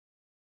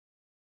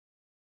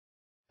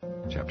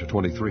Chapter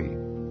 23.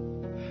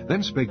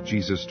 Then spake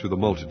Jesus to the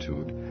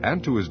multitude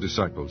and to his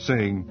disciples,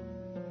 saying,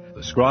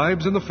 The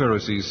scribes and the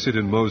Pharisees sit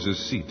in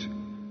Moses' seat.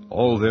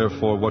 All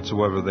therefore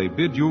whatsoever they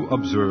bid you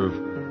observe,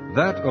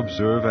 that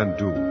observe and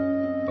do.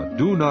 But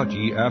do not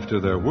ye after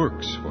their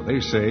works, for they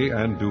say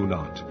and do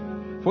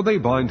not. For they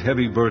bind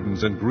heavy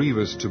burdens and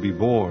grievous to be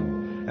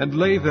borne, and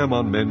lay them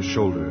on men's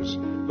shoulders,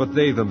 but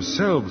they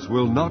themselves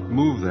will not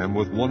move them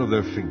with one of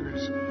their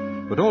fingers.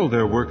 But all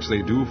their works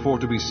they do for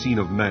to be seen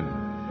of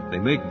men. They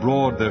make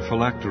broad their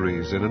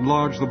phylacteries, and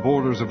enlarge the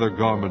borders of their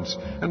garments,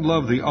 and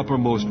love the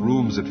uppermost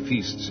rooms at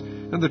feasts,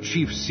 and the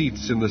chief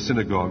seats in the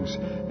synagogues,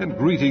 and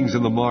greetings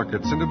in the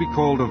markets, and to be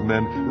called of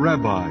men,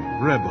 Rabbi,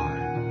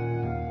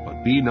 Rabbi.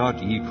 But be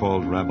not ye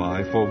called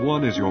Rabbi, for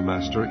one is your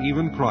Master,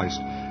 even Christ,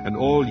 and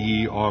all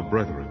ye are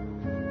brethren.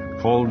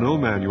 And call no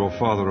man your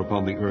Father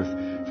upon the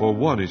earth, for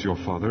one is your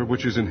Father,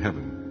 which is in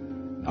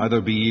heaven. Neither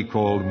be ye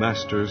called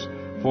Masters,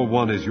 for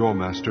one is your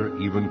Master,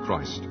 even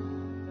Christ.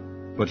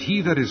 But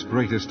he that is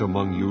greatest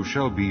among you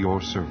shall be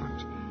your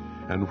servant.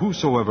 And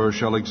whosoever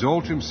shall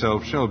exalt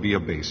himself shall be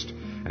abased,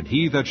 and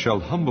he that shall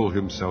humble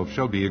himself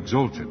shall be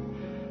exalted.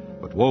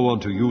 But woe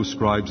unto you,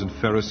 scribes and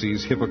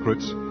Pharisees,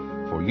 hypocrites!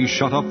 For ye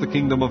shut up the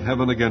kingdom of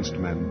heaven against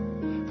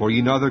men. For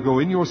ye neither go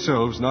in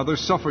yourselves, neither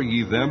suffer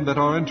ye them that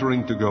are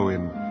entering to go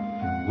in.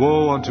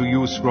 Woe unto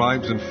you,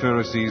 scribes and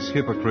Pharisees,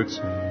 hypocrites!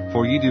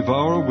 For ye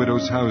devour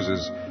widows'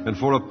 houses, and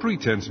for a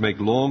pretense make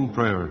long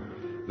prayer.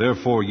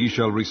 Therefore ye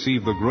shall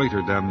receive the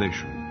greater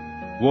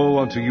damnation. Woe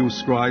unto you,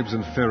 scribes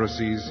and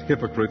Pharisees,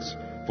 hypocrites!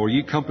 For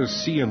ye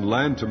compass sea and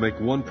land to make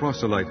one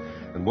proselyte,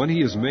 and when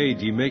he is made,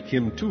 ye make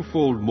him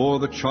twofold more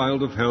the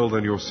child of hell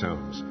than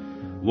yourselves.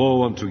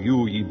 Woe unto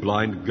you, ye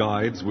blind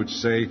guides, which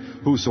say,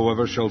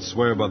 Whosoever shall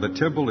swear by the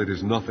temple, it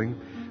is nothing,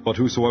 but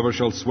whosoever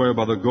shall swear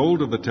by the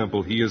gold of the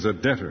temple, he is a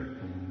debtor.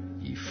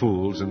 Ye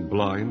fools and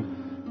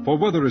blind, for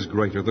whether is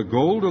greater, the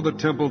gold or the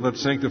temple that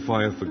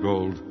sanctifieth the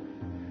gold?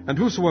 And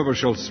whosoever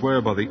shall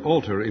swear by the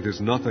altar, it is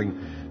nothing,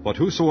 but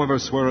whosoever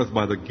sweareth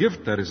by the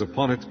gift that is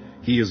upon it,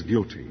 he is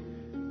guilty.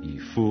 Ye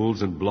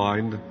fools and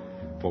blind,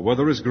 for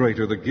whether is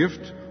greater, the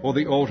gift or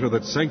the altar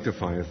that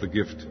sanctifieth the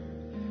gift?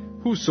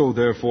 Whoso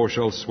therefore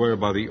shall swear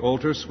by the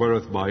altar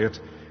sweareth by it,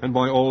 and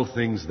by all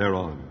things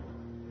thereon.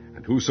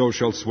 And whoso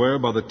shall swear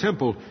by the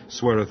temple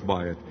sweareth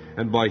by it,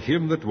 and by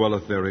him that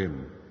dwelleth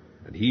therein.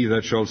 And he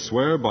that shall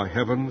swear by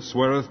heaven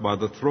sweareth by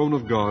the throne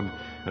of God,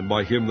 and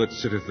by him that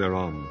sitteth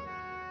thereon.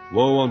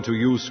 Woe unto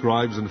you,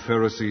 scribes and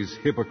Pharisees,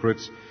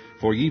 hypocrites!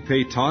 For ye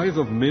pay tithe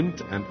of mint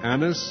and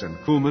anise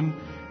and cumin,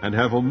 and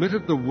have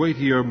omitted the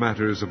weightier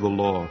matters of the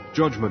law,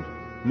 judgment,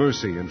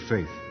 mercy, and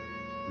faith.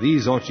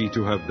 These ought ye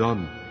to have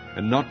done,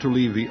 and not to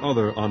leave the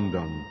other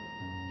undone.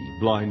 Ye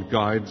blind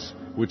guides,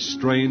 which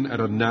strain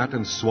at a gnat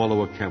and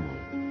swallow a camel.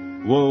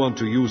 Woe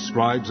unto you,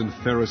 scribes and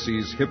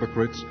Pharisees,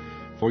 hypocrites!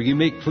 For ye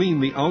make clean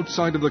the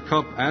outside of the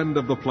cup and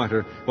of the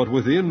platter, but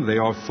within they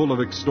are full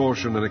of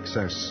extortion and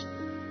excess.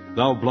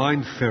 Thou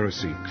blind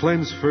Pharisee,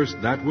 cleanse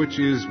first that which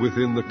is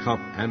within the cup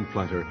and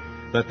platter,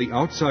 that the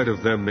outside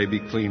of them may be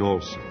clean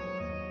also.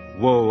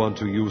 Woe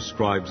unto you,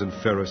 scribes and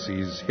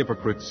Pharisees,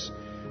 hypocrites!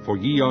 For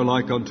ye are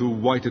like unto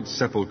whited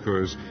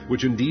sepulchres,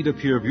 which indeed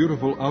appear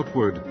beautiful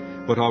outward,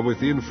 but are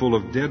within full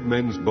of dead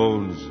men's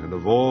bones, and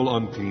of all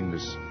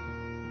uncleanness.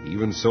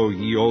 Even so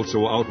ye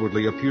also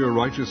outwardly appear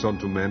righteous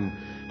unto men,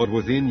 but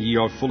within ye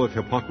are full of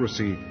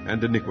hypocrisy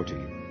and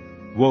iniquity.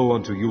 Woe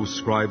unto you,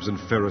 scribes and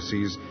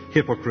Pharisees,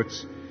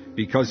 hypocrites!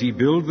 Because ye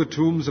build the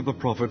tombs of the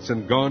prophets,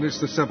 and garnish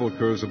the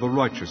sepulchres of the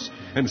righteous,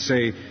 and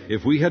say,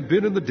 If we had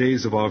been in the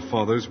days of our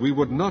fathers, we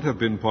would not have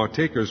been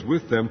partakers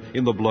with them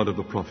in the blood of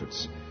the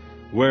prophets.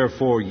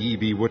 Wherefore ye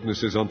be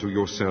witnesses unto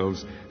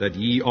yourselves, that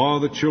ye are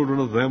the children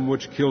of them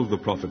which killed the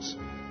prophets.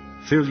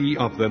 Fill ye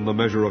up then the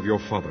measure of your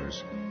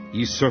fathers.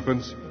 Ye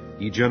serpents,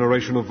 ye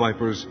generation of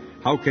vipers,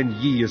 how can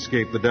ye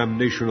escape the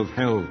damnation of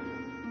hell?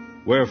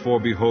 Wherefore,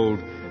 behold,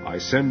 I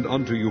send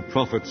unto you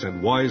prophets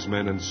and wise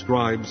men and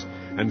scribes,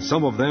 and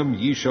some of them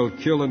ye shall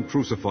kill and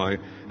crucify,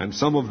 and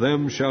some of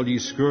them shall ye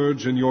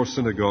scourge in your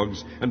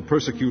synagogues, and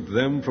persecute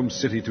them from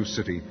city to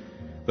city,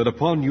 that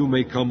upon you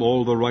may come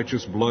all the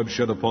righteous blood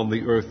shed upon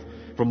the earth,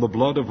 from the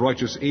blood of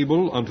righteous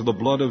Abel unto the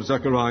blood of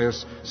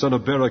Zacharias, son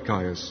of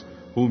Berechias,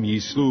 whom ye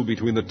slew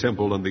between the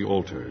temple and the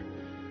altar.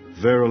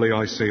 Verily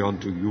I say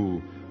unto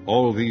you,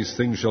 all these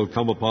things shall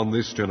come upon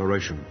this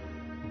generation.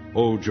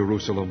 O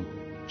Jerusalem,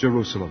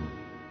 Jerusalem,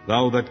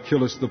 thou that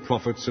killest the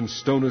prophets, and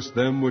stonest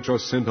them which are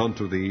sent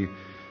unto thee,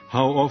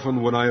 how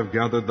often would I have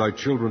gathered thy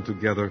children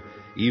together,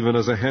 even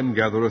as a hen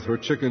gathereth her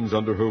chickens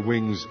under her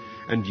wings,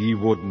 and ye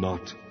would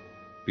not.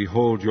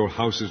 Behold, your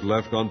house is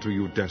left unto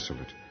you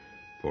desolate.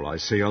 For I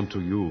say unto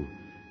you,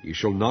 ye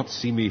shall not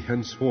see me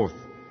henceforth,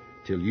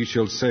 till ye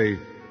shall say,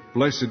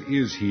 Blessed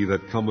is he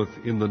that cometh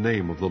in the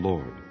name of the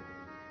Lord.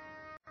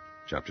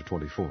 Chapter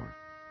 24.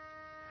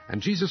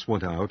 And Jesus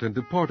went out and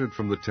departed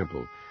from the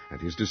temple, and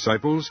his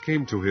disciples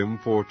came to him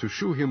for to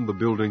shew him the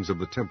buildings of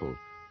the temple.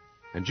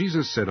 And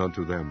Jesus said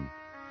unto them,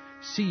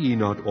 See ye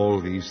not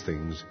all these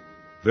things?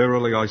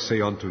 Verily I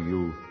say unto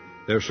you,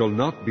 there shall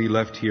not be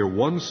left here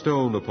one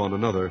stone upon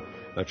another,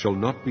 that shall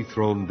not be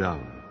thrown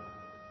down."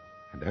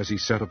 And as he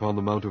sat upon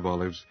the Mount of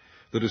Olives,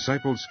 the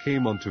disciples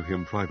came unto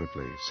him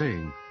privately,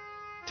 saying,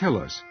 "Tell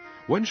us,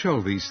 when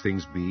shall these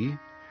things be?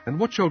 And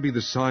what shall be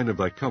the sign of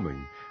thy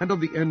coming, and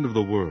of the end of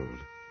the world?"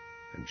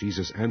 And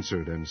Jesus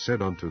answered and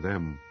said unto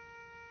them,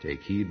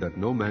 "Take heed that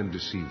no man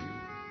deceive you.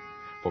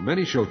 For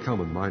many shall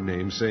come in my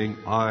name, saying,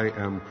 I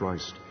am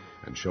Christ,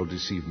 and shall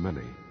deceive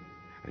many.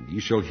 And ye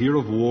shall hear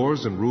of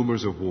wars and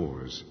rumors of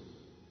wars.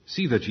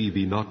 See that ye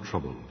be not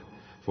troubled,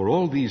 for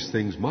all these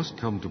things must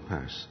come to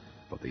pass,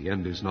 but the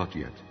end is not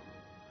yet.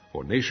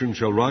 For nation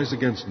shall rise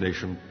against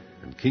nation,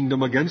 and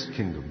kingdom against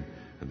kingdom,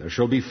 and there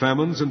shall be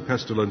famines and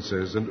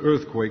pestilences, and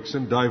earthquakes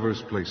in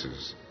divers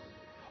places.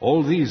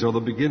 All these are the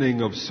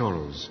beginning of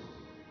sorrows.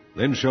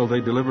 Then shall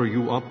they deliver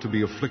you up to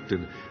be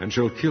afflicted, and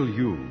shall kill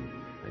you,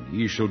 and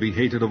ye shall be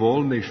hated of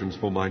all nations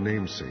for my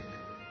name's sake.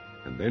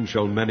 And then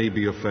shall many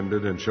be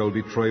offended, and shall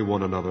betray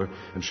one another,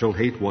 and shall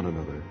hate one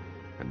another.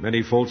 And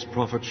many false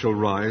prophets shall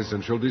rise,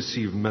 and shall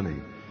deceive many.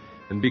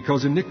 And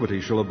because iniquity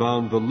shall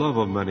abound, the love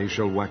of many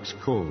shall wax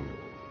cold.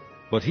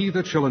 But he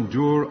that shall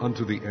endure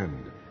unto the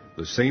end,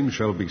 the same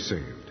shall be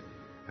saved.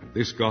 And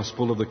this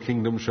gospel of the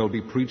kingdom shall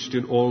be preached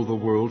in all the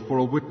world for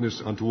a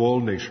witness unto all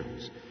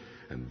nations.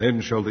 And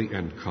then shall the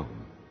end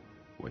come.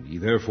 When ye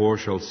therefore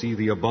shall see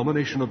the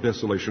abomination of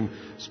desolation,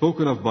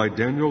 spoken of by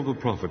Daniel the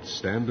prophet,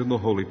 stand in the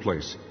holy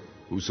place,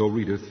 whoso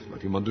readeth,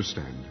 let him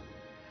understand.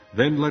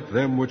 Then let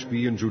them which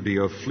be in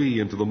Judea flee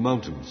into the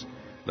mountains.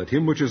 Let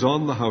him which is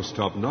on the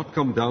housetop not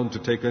come down to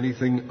take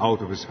anything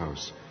out of his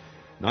house.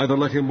 Neither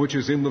let him which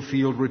is in the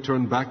field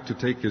return back to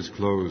take his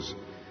clothes.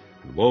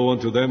 And woe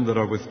unto them that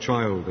are with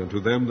child, and to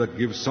them that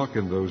give suck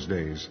in those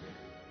days.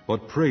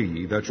 But pray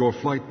ye that your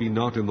flight be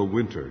not in the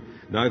winter,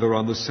 neither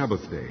on the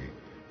Sabbath day.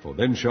 For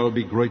then shall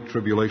be great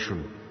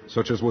tribulation,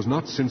 such as was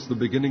not since the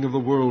beginning of the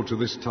world to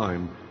this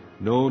time,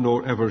 no,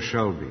 nor ever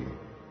shall be.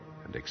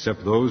 And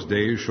except those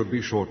days should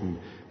be shortened,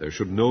 there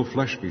should no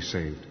flesh be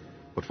saved.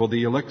 But for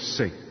the elect's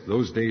sake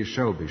those days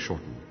shall be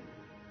shortened.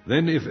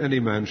 Then if any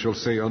man shall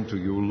say unto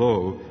you,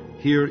 Lo,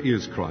 here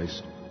is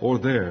Christ, or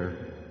there,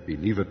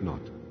 believe it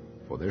not.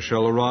 For there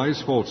shall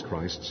arise false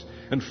Christs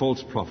and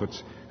false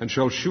prophets, and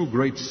shall shew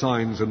great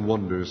signs and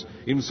wonders,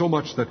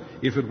 insomuch that,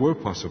 if it were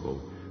possible,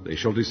 they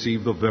shall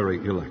deceive the very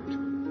elect.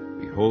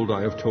 Behold,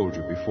 I have told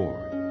you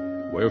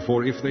before.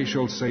 Wherefore, if they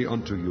shall say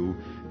unto you,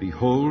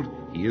 Behold,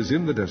 he is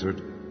in the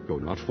desert, go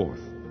not forth.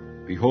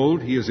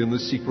 Behold, he is in the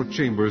secret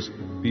chambers,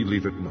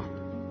 believe it not.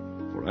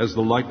 For as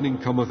the lightning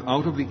cometh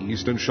out of the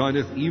east, and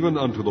shineth even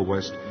unto the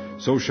west,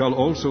 so shall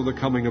also the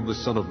coming of the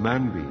Son of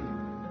Man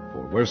be.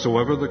 For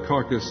wheresoever the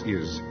carcass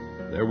is,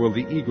 there will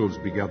the eagles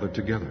be gathered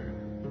together.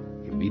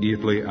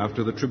 Immediately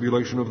after the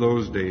tribulation of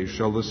those days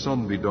shall the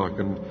sun be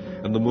darkened,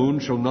 and the moon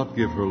shall not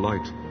give her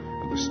light,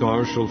 and the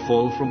stars shall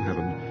fall from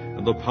heaven,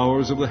 and the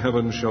powers of the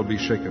heavens shall be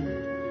shaken.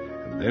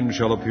 And then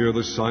shall appear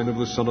the sign of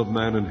the Son of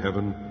Man in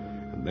heaven,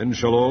 and then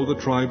shall all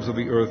the tribes of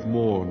the earth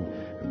mourn,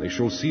 and they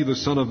shall see the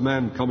Son of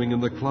Man coming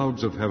in the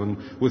clouds of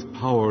heaven with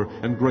power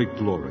and great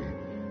glory.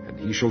 And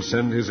he shall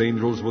send his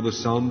angels with the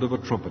sound of a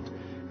trumpet,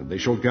 and they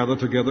shall gather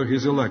together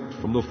his elect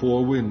from the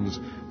four winds,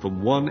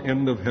 from one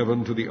end of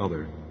heaven to the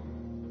other.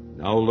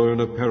 Now learn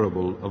a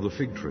parable of the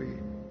fig tree.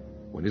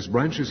 When his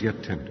branch is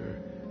yet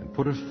tender, and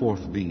putteth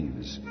forth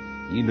leaves,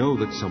 ye know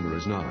that summer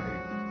is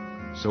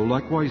nigh. So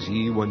likewise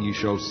ye, when ye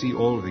shall see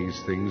all these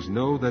things,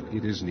 know that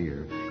it is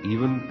near,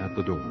 even at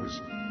the doors.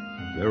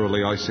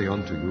 Verily I say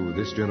unto you,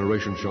 this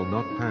generation shall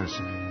not pass,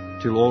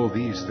 till all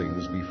these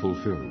things be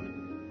fulfilled.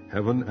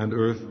 Heaven and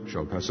earth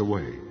shall pass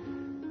away,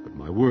 but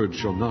my word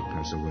shall not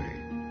pass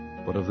away.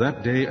 But of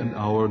that day and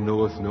hour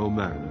knoweth no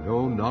man,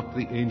 no, not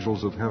the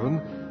angels of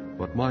heaven,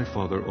 but my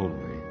Father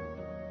only.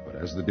 But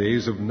as the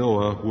days of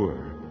Noah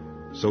were,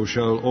 so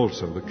shall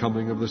also the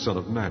coming of the Son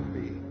of Man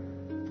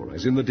be. For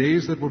as in the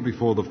days that were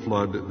before the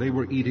flood, they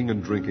were eating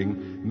and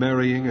drinking,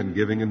 marrying and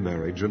giving in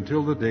marriage,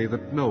 until the day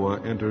that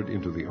Noah entered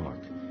into the ark,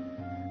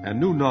 and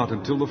knew not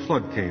until the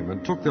flood came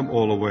and took them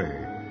all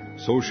away,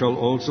 so shall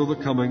also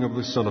the coming of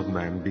the Son of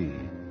Man be.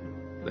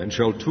 Then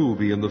shall two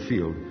be in the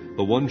field,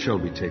 the one shall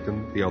be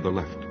taken, the other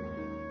left.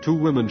 2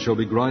 women shall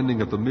be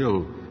grinding at the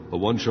mill, the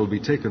one shall be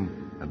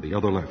taken, and the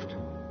other left.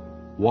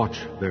 Watch,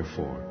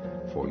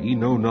 therefore, for ye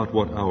know not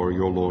what hour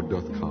your Lord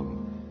doth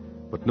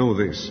come. But know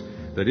this,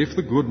 that if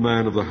the good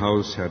man of the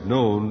house had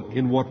known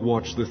in what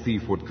watch the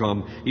thief would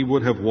come, he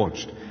would have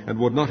watched, and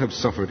would not have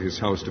suffered his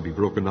house to be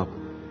broken up.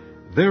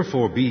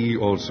 Therefore be ye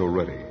also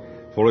ready,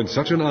 for in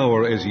such an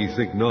hour as ye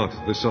think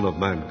not, the Son of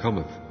Man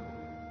cometh.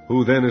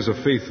 Who then is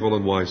a faithful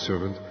and wise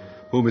servant,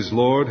 whom his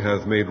Lord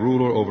hath made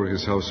ruler over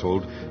his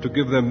household, to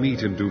give them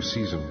meat in due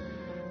season?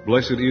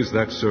 Blessed is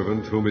that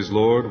servant whom his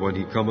Lord, when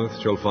he cometh,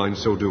 shall find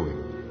so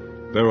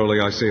doing. Verily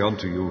I say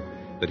unto you,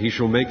 that he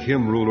shall make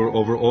him ruler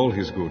over all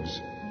his goods.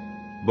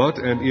 But,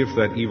 and if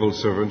that evil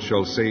servant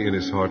shall say in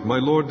his heart, My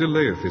Lord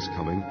delayeth his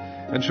coming,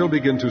 and shall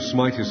begin to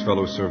smite his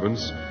fellow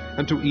servants,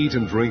 and to eat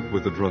and drink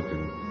with the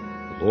drunken,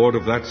 the Lord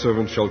of that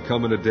servant shall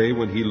come in a day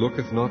when he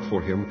looketh not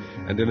for him,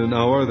 and in an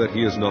hour that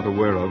he is not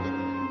aware of,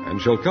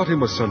 and shall cut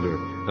him asunder,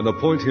 and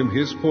appoint him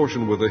his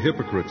portion with the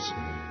hypocrites.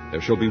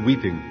 There shall be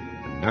weeping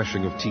and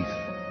gnashing of teeth.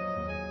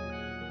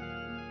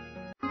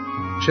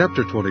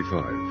 Chapter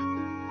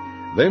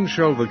 25. Then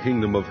shall the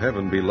kingdom of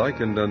heaven be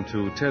likened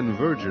unto 10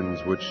 virgins,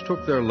 which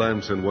took their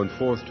lamps and went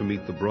forth to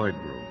meet the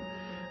bridegroom.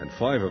 And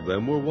 5 of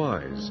them were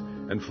wise,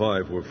 and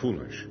 5 were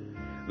foolish.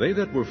 They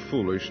that were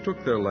foolish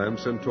took their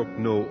lamps, and took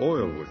no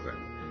oil with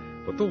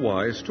them. But the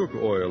wise took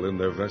oil in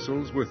their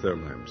vessels with their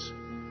lamps.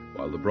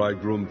 While the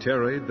bridegroom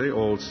tarried, they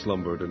all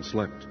slumbered and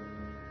slept.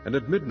 And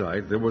at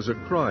midnight there was a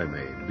cry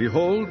made,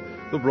 Behold,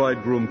 the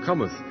bridegroom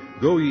cometh,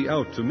 go ye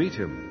out to meet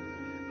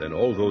him. Then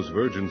all those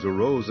virgins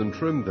arose and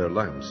trimmed their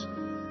lamps.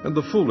 And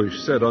the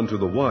foolish said unto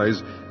the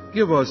wise,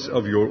 Give us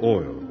of your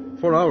oil,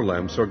 for our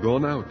lamps are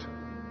gone out.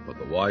 But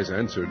the wise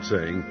answered,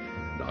 saying,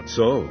 Not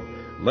so,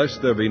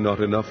 lest there be not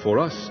enough for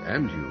us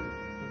and you.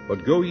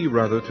 But go ye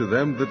rather to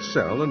them that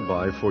sell, and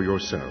buy for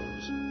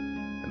yourselves.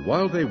 And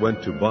while they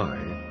went to buy,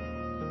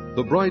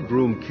 the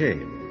bridegroom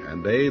came,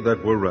 and they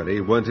that were ready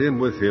went in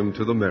with him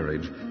to the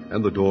marriage,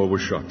 and the door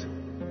was shut.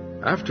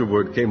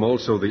 Afterward came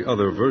also the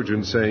other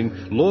virgins, saying,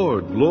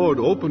 Lord, Lord,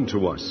 open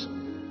to us.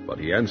 But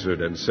he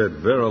answered and said,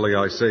 Verily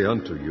I say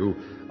unto you,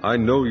 I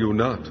know you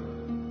not.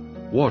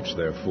 Watch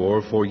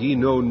therefore, for ye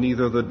know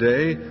neither the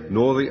day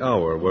nor the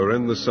hour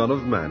wherein the Son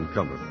of Man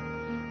cometh.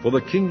 For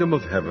the kingdom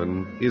of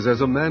heaven is as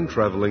a man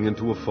traveling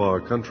into a far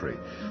country,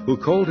 who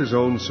called his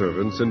own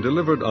servants, and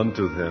delivered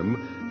unto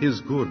them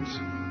his goods.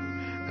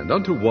 And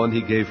unto one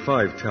he gave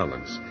 5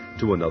 talents,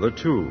 to another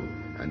 2,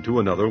 and to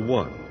another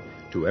 1,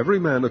 to every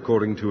man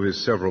according to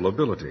his several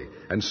ability,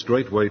 and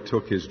straightway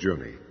took his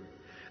journey.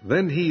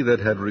 Then he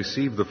that had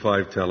received the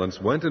 5 talents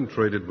went and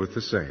traded with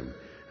the same,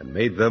 and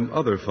made them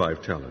other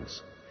 5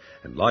 talents.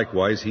 And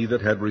likewise he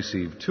that had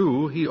received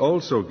 2, he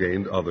also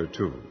gained other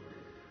 2.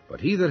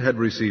 But he that had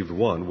received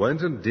 1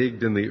 went and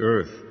digged in the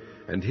earth,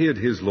 and hid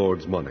his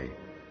Lord's money.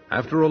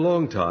 After a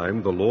long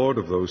time the Lord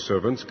of those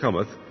servants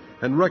cometh,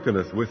 and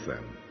reckoneth with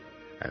them.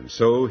 And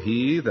so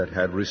he that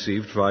had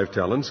received 5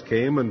 talents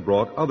came and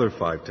brought other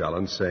 5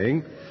 talents,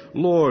 saying,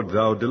 Lord,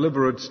 thou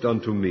deliveredst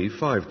unto me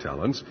 5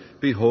 talents.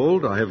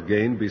 Behold, I have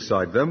gained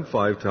beside them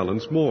 5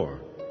 talents more.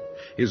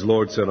 His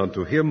Lord said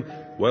unto him,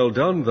 Well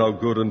done, thou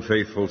good and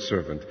faithful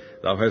servant.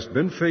 Thou hast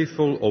been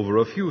faithful over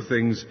a few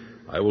things.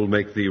 I will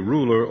make thee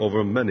ruler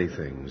over many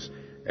things.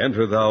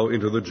 Enter thou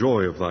into the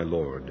joy of thy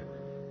Lord.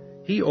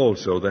 He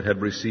also that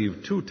had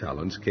received 2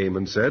 talents came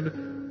and said,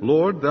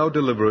 Lord, thou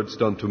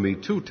deliveredst unto me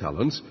 2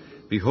 talents.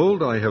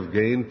 Behold, I have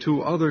gained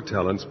 2 other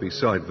talents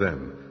beside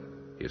them.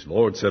 His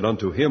Lord said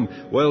unto him,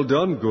 Well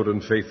done, good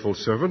and faithful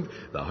servant.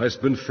 Thou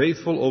hast been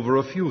faithful over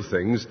a few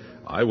things.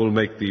 I will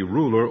make thee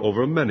ruler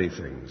over many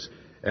things.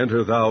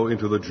 Enter thou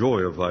into the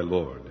joy of thy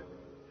Lord.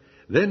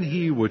 Then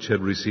he which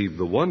had received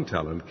the 1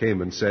 talent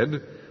came and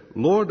said,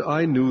 Lord,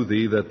 I knew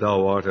thee that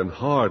thou art an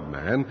hard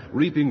man,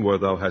 reaping where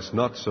thou hast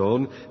not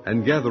sown,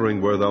 and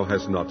gathering where thou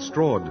hast not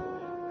strawed.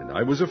 And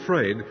I was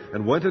afraid,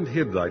 and went and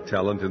hid thy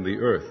talent in the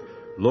earth.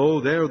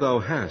 Lo, there thou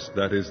hast,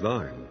 that is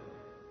thine.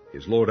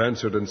 His Lord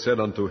answered and said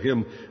unto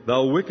him,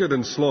 Thou wicked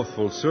and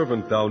slothful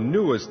servant, thou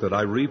knewest that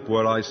I reap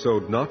where I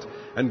sowed not,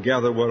 and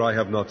gather where I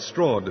have not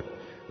strawed.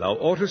 Thou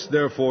oughtest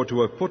therefore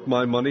to have put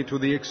my money to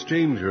the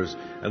exchangers,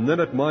 and then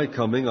at my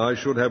coming I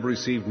should have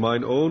received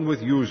mine own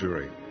with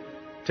usury.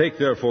 Take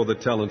therefore the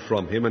talent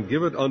from him, and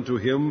give it unto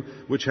him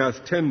which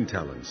hath 10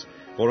 talents.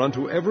 For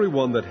unto every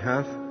one that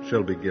hath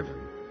shall be given,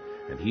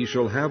 and he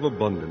shall have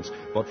abundance,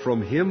 but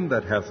from him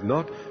that hath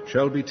not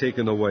shall be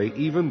taken away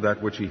even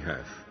that which he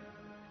hath.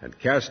 And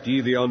cast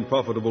ye the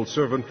unprofitable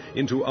servant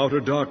into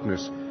outer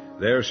darkness.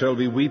 There shall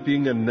be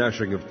weeping and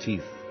gnashing of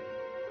teeth.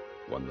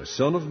 When the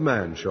Son of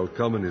Man shall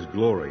come in his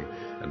glory,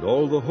 and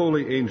all the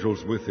holy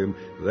angels with him,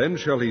 then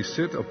shall he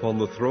sit upon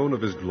the throne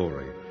of his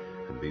glory.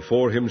 And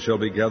before him shall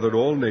be gathered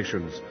all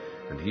nations,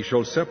 and he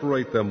shall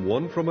separate them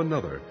one from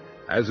another,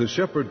 as a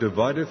shepherd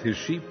divideth his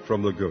sheep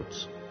from the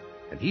goats.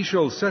 And he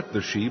shall set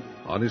the sheep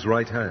on his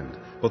right hand,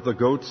 but the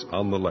goats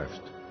on the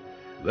left.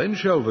 Then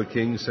shall the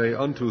king say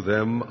unto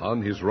them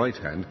on his right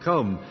hand,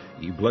 Come,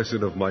 ye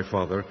blessed of my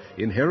Father,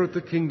 inherit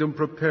the kingdom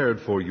prepared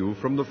for you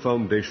from the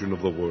foundation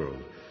of the world.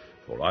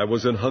 For I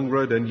was an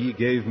hungred, and ye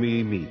gave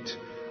me meat.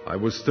 I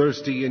was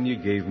thirsty, and ye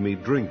gave me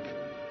drink.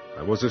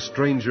 I was a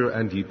stranger,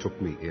 and ye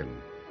took me in.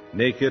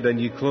 Naked, and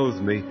ye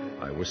clothed me.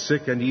 I was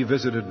sick, and ye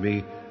visited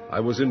me. I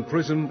was in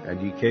prison,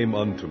 and ye came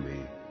unto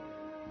me.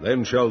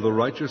 Then shall the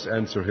righteous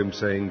answer him,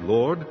 saying,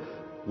 Lord,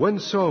 when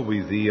saw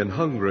we thee an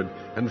hungred,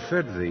 and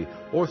fed thee,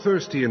 or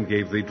thirsty, and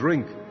gave thee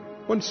drink?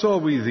 When saw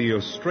we thee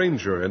a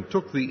stranger, and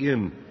took thee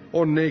in,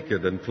 or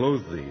naked, and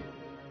clothed thee?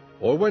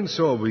 Or when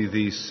saw we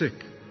thee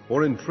sick,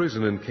 or in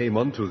prison, and came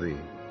unto thee?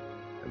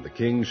 And the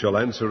king shall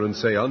answer and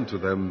say unto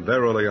them,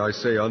 Verily I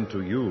say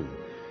unto you,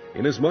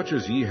 inasmuch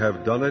as ye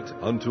have done it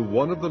unto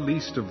one of the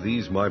least of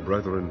these my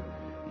brethren,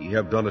 ye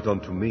have done it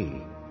unto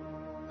me.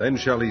 Then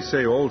shall he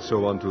say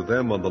also unto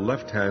them on the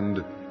left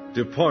hand,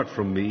 Depart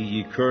from me,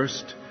 ye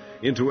cursed,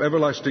 into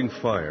everlasting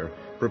fire,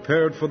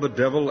 prepared for the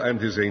devil and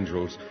his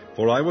angels.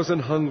 For I was an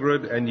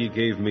hungred, and ye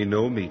gave me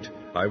no meat.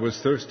 I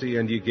was thirsty,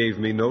 and ye gave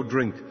me no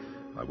drink.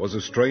 I was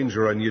a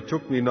stranger, and ye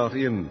took me not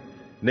in.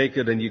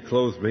 Naked, and ye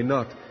clothed me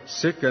not.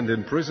 Sick and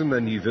in prison,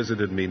 and ye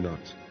visited me not.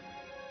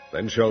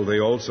 Then shall they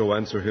also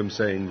answer him,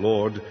 saying,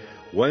 Lord,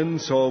 when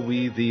saw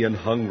we thee an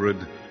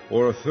hungred,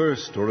 or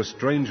athirst, or a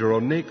stranger,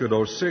 or naked,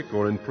 or sick,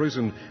 or in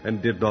prison,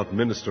 and did not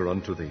minister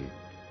unto thee?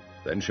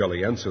 Then shall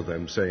he answer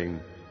them, saying,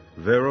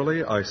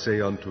 Verily I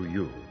say unto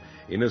you,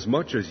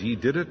 inasmuch as ye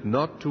did it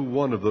not to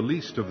one of the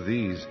least of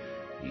these,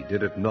 ye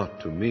did it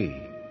not to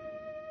me.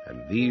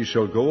 And these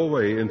shall go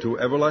away into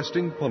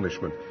everlasting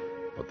punishment,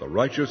 but the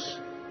righteous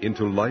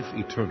into life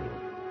eternal.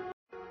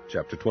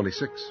 Chapter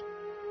 26.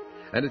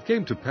 And it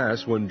came to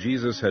pass, when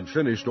Jesus had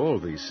finished all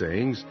these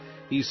sayings,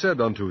 he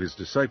said unto his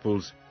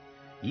disciples,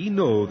 Ye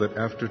know that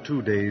after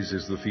 2 days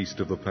is the feast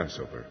of the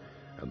Passover,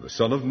 and the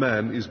Son of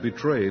Man is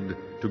betrayed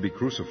to be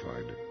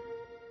crucified.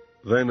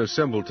 Then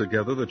assembled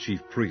together the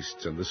chief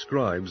priests and the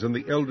scribes and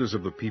the elders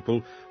of the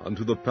people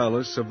unto the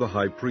palace of the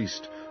high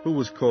priest, who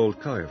was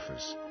called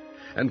Caiaphas,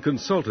 and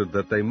consulted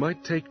that they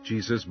might take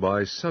Jesus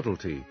by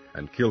subtlety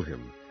and kill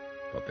him.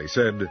 But they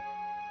said,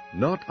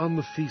 Not on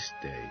the feast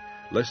day,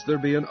 lest there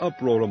be an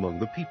uproar among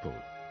the people.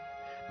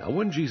 Now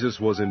when Jesus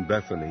was in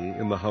Bethany,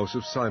 in the house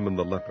of Simon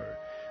the leper,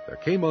 there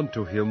came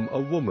unto him a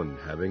woman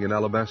having an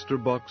alabaster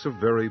box of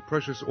very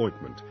precious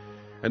ointment,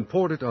 and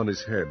poured it on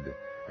his head,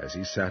 as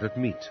he sat at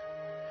meat.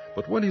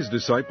 But when his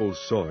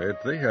disciples saw it,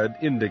 they had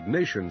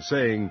indignation,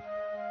 saying,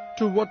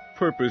 To what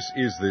purpose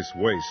is this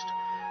waste?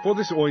 For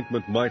this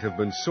ointment might have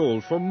been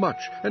sold for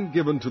much, and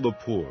given to the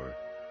poor.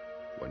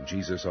 When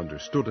Jesus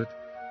understood it,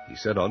 he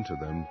said unto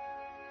them,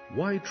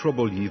 Why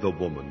trouble ye the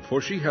woman?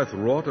 For she hath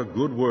wrought a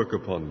good work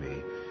upon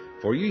me.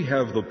 For ye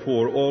have the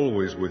poor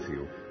always with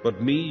you,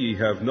 but me ye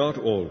have not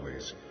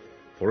always.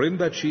 For in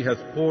that she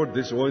hath poured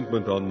this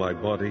ointment on my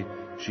body,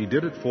 she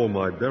did it for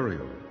my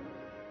burial.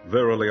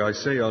 Verily I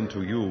say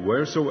unto you,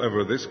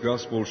 wheresoever this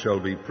gospel shall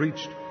be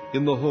preached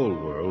in the whole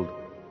world,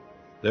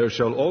 there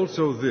shall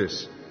also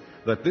this,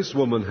 that this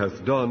woman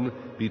hath done,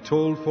 be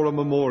told for a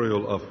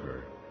memorial of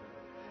her.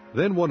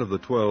 Then one of the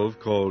 12,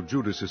 called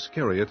Judas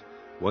Iscariot,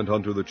 went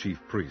unto the chief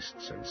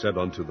priests, and said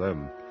unto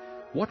them,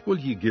 What will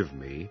ye give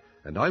me,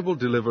 and I will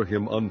deliver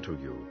him unto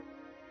you?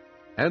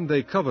 And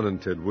they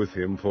covenanted with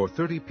him for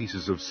 30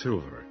 pieces of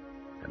silver,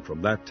 and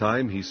from that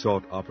time he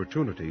sought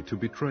opportunity to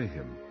betray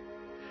him.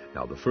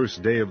 Now the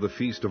first day of the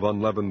feast of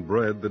unleavened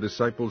bread the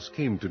disciples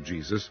came to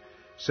Jesus,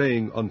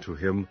 saying unto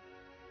him,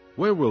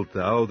 Where wilt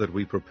thou that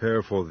we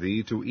prepare for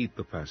thee to eat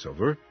the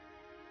Passover?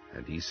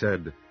 And he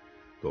said,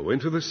 Go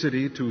into the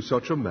city to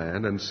such a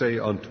man, and say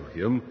unto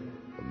him,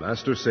 The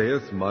Master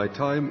saith, My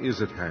time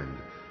is at hand.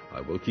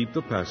 I will keep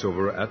the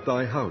Passover at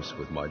thy house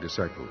with my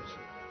disciples.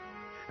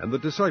 And the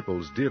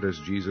disciples did as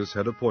Jesus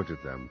had appointed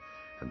them,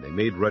 and they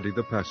made ready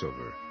the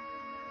Passover.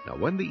 Now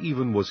when the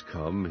even was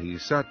come, he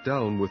sat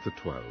down with the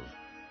 12.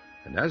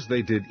 And as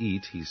they did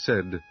eat, he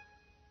said,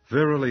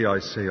 Verily I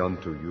say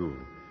unto you,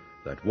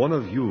 that one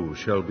of you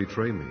shall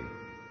betray me.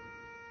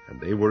 And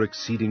they were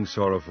exceeding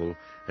sorrowful,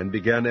 and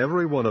began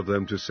every one of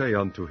them to say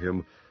unto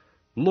him,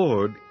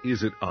 Lord,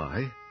 is it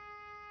I?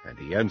 And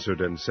he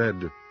answered and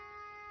said,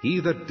 He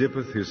that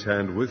dippeth his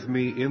hand with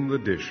me in the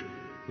dish,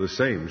 the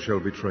same shall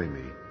betray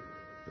me.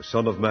 The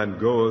Son of Man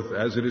goeth,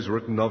 as it is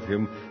written of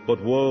him,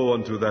 but woe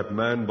unto that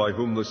man by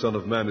whom the Son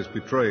of Man is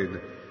betrayed.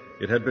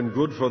 It had been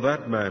good for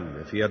that man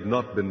if he had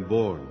not been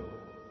born.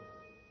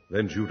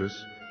 Then Judas,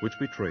 which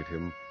betrayed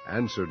him,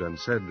 answered and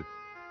said,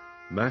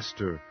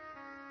 Master,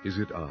 is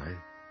it I?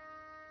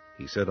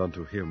 He said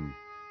unto him,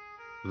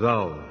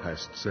 Thou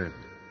hast said.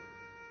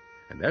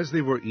 And as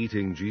they were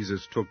eating,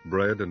 Jesus took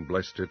bread and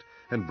blessed it,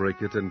 and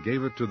brake it, and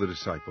gave it to the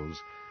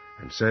disciples,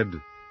 and said,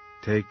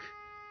 Take,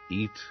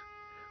 eat,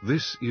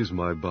 this is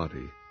my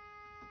body.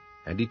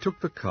 And he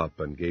took the cup,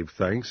 and gave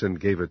thanks, and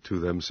gave it to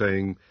them,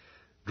 saying,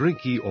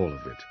 Drink ye all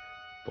of it.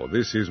 For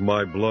this is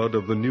my blood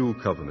of the new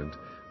covenant,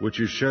 which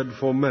is shed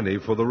for many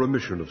for the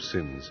remission of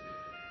sins.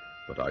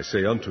 But I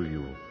say unto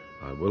you,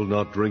 I will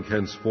not drink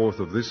henceforth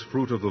of this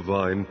fruit of the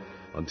vine,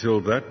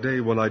 until that day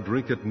when I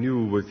drink it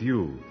new with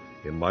you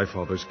in my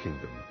Father's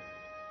kingdom.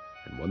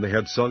 And when they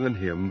had sung an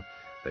hymn,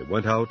 they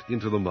went out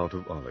into the Mount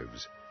of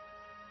Olives.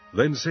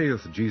 Then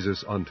saith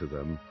Jesus unto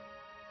them,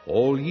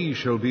 All ye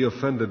shall be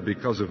offended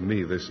because of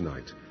me this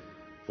night.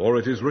 For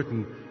it is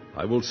written,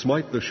 I will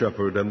smite the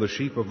shepherd, and the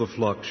sheep of the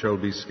flock shall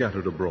be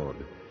scattered abroad.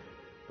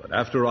 But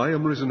after I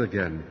am risen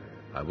again,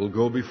 I will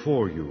go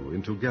before you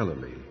into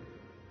Galilee.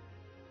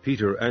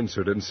 Peter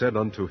answered and said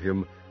unto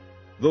him,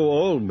 Though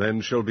all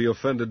men shall be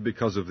offended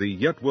because of thee,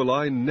 yet will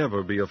I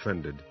never be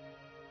offended.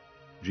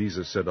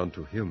 Jesus said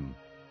unto him,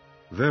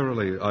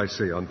 Verily I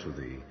say unto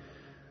thee,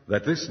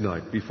 that this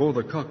night before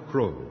the cock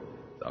crow,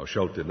 thou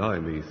shalt deny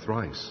me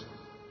thrice.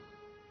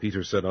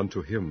 Peter said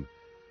unto him,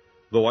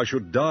 Though I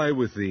should die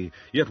with thee,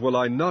 yet will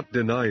I not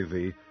deny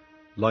thee.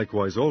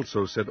 Likewise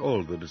also said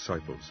all the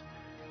disciples.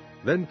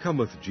 Then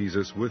cometh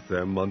Jesus with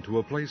them unto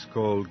a place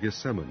called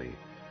Gethsemane,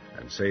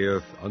 and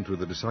saith unto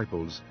the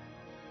disciples,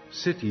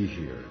 Sit ye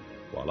here,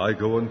 while I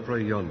go and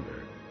pray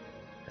yonder.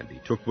 And he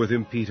took with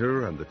him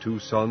Peter and the 2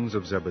 sons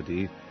of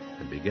Zebedee,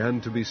 and began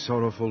to be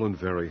sorrowful and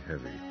very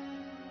heavy.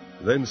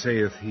 Then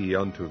saith he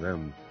unto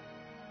them,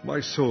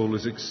 My soul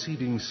is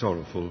exceeding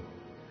sorrowful,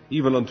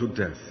 even unto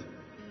death.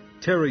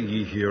 Tarry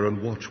ye here,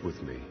 and watch with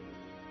me.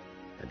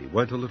 And he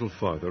went a little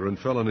farther, and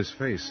fell on his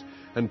face,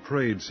 and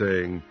prayed,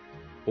 saying,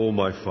 O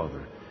my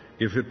Father,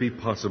 if it be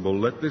possible,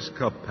 let this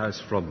cup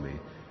pass from me.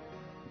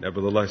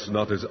 Nevertheless,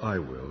 not as I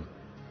will,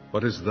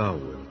 but as thou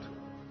wilt.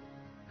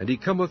 And he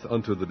cometh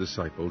unto the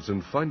disciples,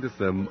 and findeth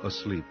them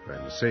asleep,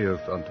 and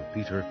saith unto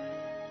Peter,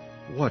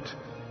 What,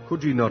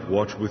 could ye not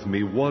watch with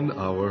me 1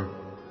 hour?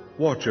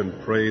 Watch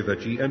and pray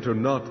that ye enter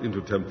not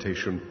into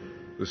temptation.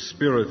 The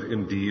spirit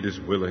indeed is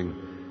willing,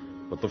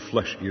 but the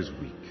flesh is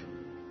weak.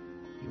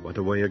 He went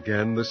away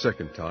again the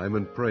 2nd time,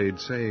 and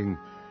prayed, saying,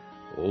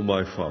 O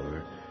my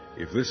Father,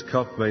 if this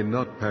cup may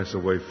not pass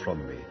away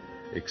from me,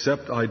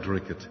 except I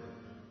drink it,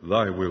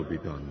 thy will be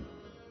done.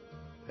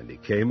 And he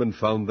came and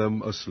found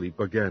them asleep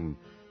again,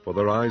 for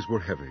their eyes were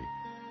heavy.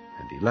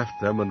 And he left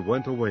them, and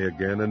went away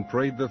again, and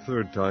prayed the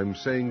 3rd time,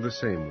 saying the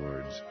same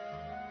words.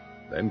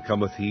 Then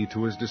cometh he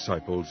to his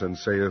disciples, and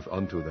saith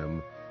unto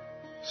them,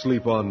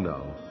 Sleep on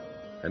now,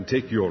 and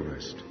take your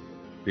rest.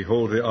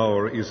 Behold, the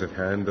hour is at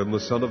hand, and the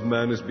Son of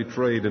Man is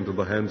betrayed into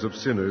the hands of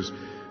sinners.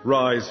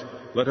 Rise,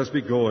 let us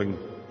be going.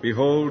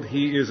 Behold,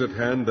 he is at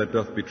hand that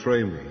doth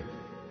betray me.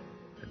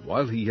 And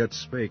while he yet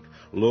spake,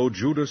 lo,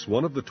 Judas,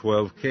 one of the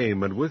 12,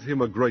 came, and with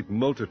him a great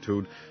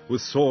multitude,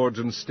 with swords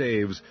and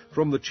staves,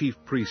 from the chief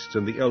priests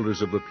and the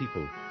elders of the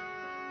people.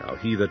 Now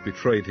he that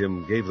betrayed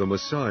him gave them a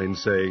sign,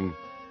 saying,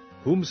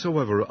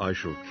 Whomsoever I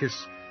shall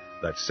kiss,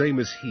 that same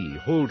is he,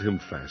 hold him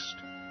fast.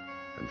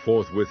 And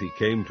forthwith he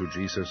came to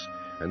Jesus,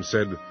 and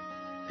said,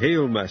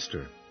 Hail,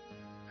 Master,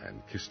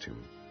 and kissed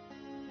him.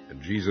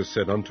 And Jesus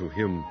said unto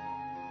him,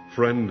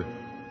 Friend,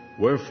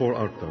 wherefore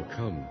art thou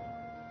come?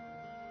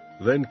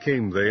 Then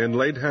came they, and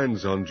laid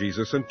hands on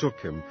Jesus, and took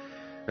him.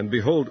 And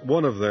behold,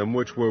 one of them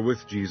which were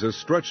with Jesus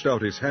stretched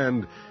out his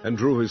hand, and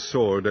drew his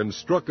sword, and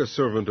struck a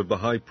servant of the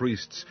high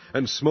priest's,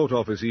 and smote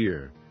off his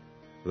ear.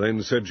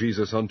 Then said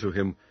Jesus unto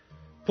him,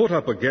 Put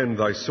up again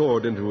thy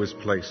sword into his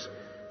place,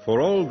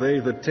 for all they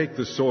that take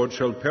the sword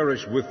shall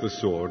perish with the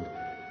sword.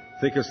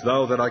 Thinkest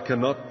thou that I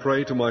cannot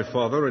pray to my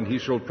Father, and he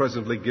shall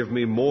presently give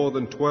me more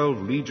than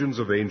 12 legions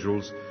of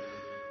angels?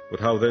 But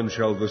how then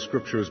shall the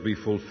Scriptures be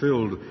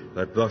fulfilled,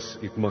 that thus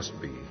it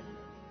must be?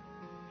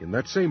 In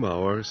that same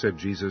hour said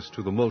Jesus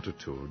to the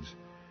multitudes,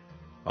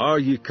 Are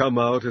ye come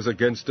out as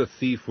against a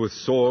thief with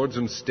swords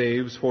and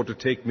staves for to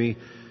take me?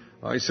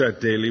 I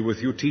sat daily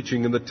with you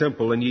teaching in the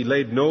temple, and ye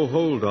laid no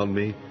hold on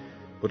me.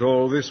 But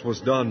all this was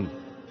done,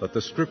 that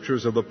the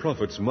Scriptures of the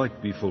prophets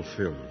might be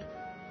fulfilled.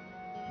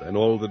 Then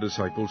all the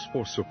disciples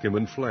forsook him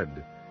and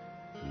fled.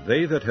 And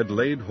they that had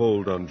laid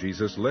hold on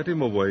Jesus led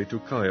him away to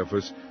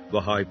Caiaphas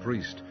the high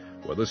priest,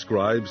 where the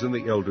scribes and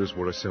the elders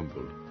were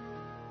assembled.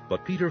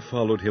 But Peter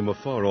followed him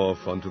afar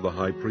off unto the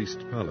high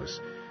priest's palace,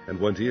 and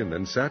went in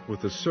and sat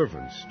with the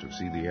servants to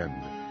see the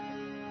end.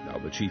 Now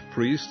the chief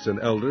priests and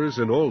elders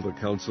and all the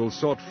council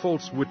sought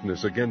false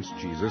witness against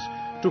Jesus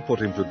to put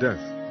him to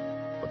death,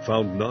 but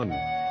found none.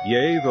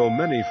 Yea, though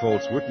many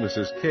false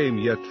witnesses came,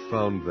 yet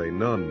found they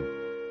none.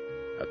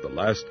 At the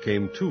last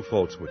came 2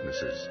 false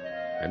witnesses,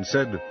 and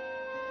said,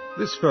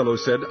 This fellow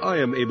said, I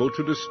am able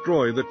to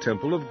destroy the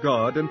temple of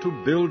God, and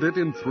to build it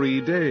in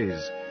 3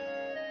 days.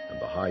 And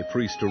the high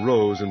priest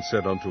arose, and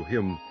said unto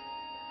him,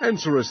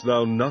 Answerest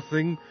thou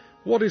nothing?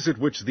 What is it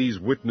which these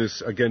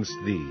witness against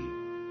thee?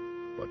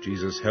 But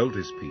Jesus held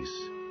his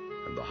peace.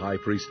 And the high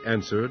priest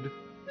answered,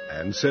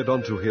 and said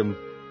unto him,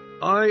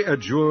 I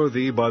adjure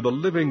thee by the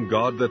living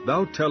God, that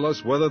thou tell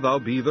us whether thou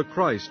be the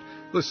Christ,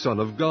 the Son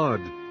of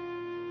God.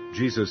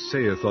 Jesus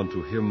saith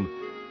unto him,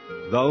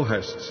 Thou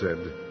hast said.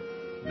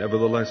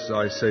 Nevertheless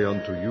I say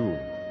unto you,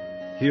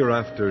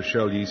 Hereafter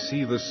shall ye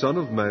see the Son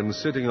of Man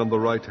sitting on the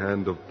right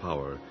hand of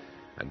power,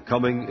 and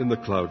coming in the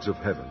clouds of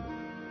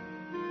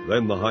heaven.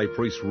 Then the high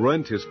priest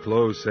rent his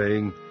clothes,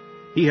 saying,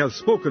 He hath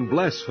spoken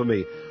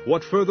blasphemy.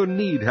 What further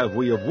need have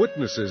we of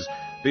witnesses?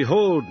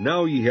 Behold,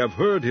 now ye have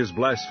heard his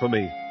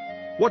blasphemy.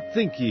 What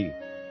think ye?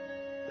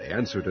 They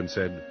answered and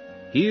said,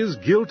 He is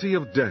guilty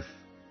of death.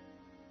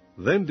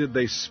 Then did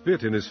they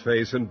spit in his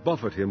face, and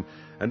buffet him,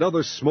 and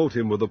others smote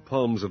him with the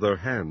palms of their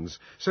hands,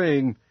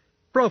 saying,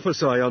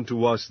 Prophesy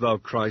unto us, thou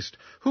Christ,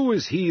 who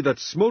is he that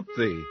smote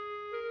thee?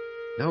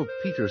 Now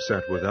Peter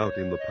sat without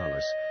in the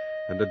palace,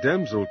 and a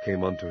damsel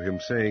came unto him,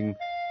 saying,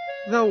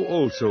 Thou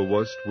also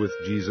wast with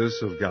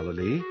Jesus of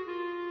Galilee.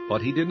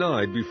 But he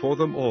denied before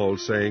them all,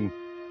 saying,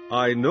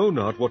 I know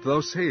not what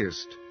thou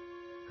sayest.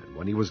 And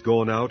when he was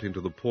gone out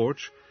into the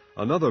porch,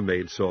 another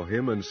maid saw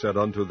him, and said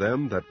unto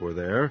them that were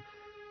there,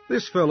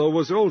 This fellow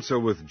was also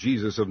with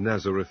Jesus of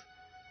Nazareth.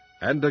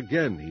 And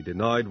again he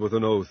denied with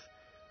an oath,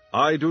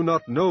 I do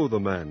not know the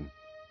man.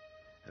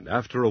 And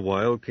after a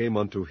while came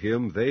unto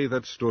him they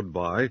that stood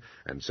by,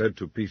 and said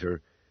to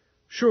Peter,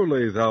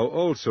 Surely thou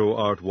also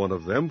art one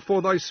of them,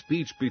 for thy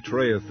speech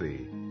betrayeth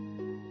thee.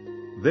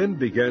 Then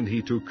began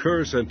he to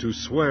curse and to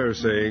swear,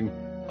 saying,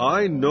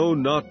 I know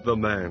not the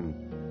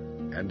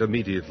man. And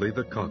immediately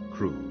the cock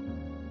crew.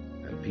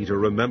 And Peter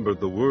remembered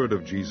the word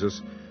of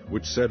Jesus,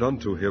 which said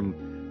unto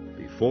him,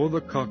 Before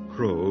the cock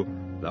crow,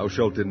 thou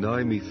shalt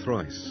deny me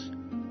thrice.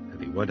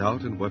 And he went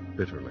out and wept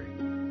bitterly.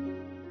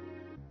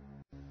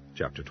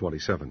 Chapter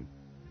 27.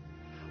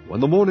 When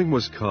the morning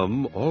was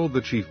come, all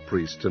the chief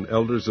priests and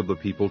elders of the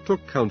people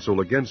took counsel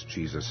against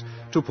Jesus,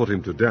 to put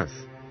him to death.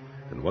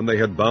 And when they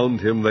had bound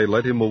him, they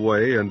led him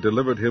away, and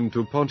delivered him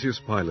to Pontius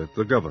Pilate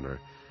the governor.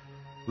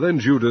 Then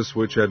Judas,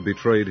 which had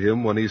betrayed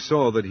him, when he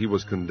saw that he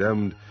was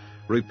condemned,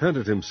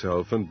 repented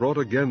himself, and brought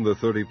again the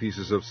 30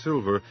 pieces of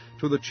silver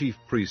to the chief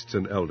priests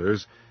and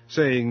elders,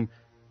 saying,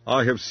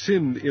 I have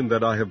sinned in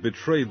that I have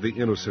betrayed the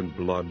innocent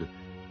blood.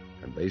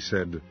 And they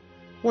said,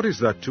 What is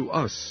that to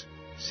us?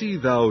 See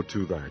thou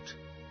to that.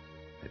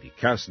 And he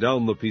cast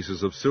down the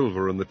pieces of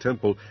silver in the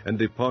temple, and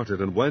departed,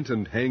 and went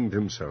and hanged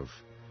himself.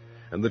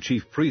 And the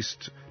chief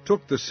priests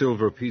took the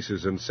silver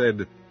pieces, and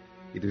said,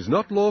 It is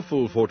not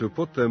lawful for to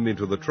put them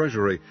into the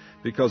treasury,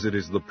 because it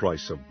is the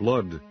price of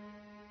blood.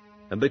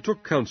 And they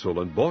took counsel,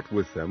 and bought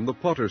with them the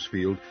potter's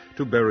field,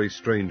 to bury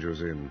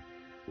strangers in.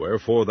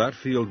 Wherefore that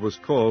field was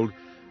called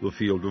the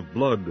field of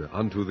blood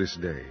unto this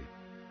day.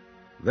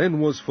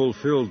 Then was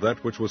fulfilled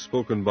that which was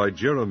spoken by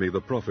Jeremy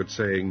the prophet,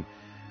 saying,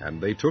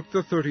 And they took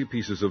the 30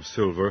 pieces of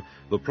silver,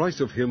 the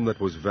price of him that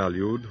was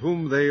valued,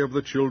 whom they of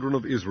the children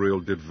of Israel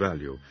did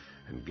value,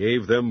 and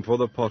gave them for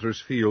the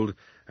potter's field,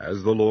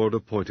 as the Lord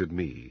appointed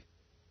me.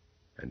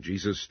 And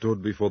Jesus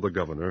stood before the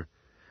governor,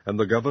 and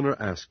the governor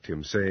asked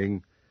him,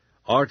 saying,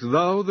 Art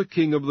thou the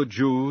King of the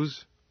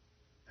Jews?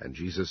 And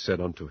Jesus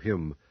said unto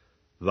him,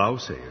 Thou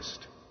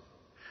sayest.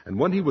 And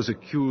when he was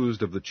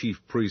accused of the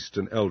chief priests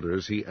and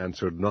elders, he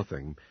answered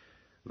nothing.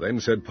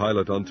 Then said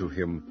Pilate unto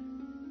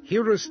him,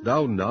 Hearest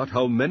thou not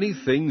how many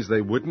things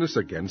they witness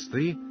against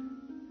thee?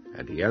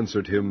 And he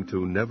answered him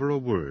to never a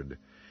word,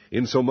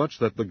 insomuch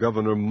that the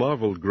governor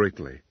marveled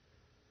greatly.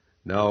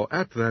 Now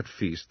at that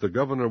feast the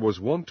governor was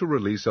wont to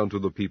release unto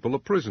the people a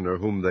prisoner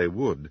whom they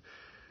would.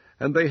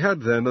 And they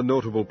had then a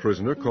notable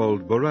prisoner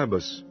called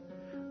Barabbas.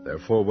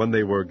 Therefore when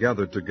they were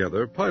gathered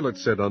together, Pilate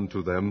said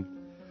unto them,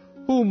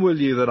 Whom will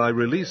ye that I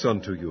release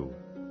unto you?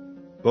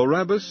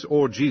 Barabbas,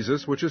 or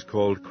Jesus, which is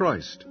called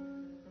Christ?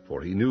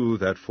 For he knew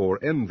that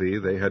for envy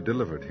they had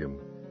delivered him.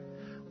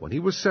 When he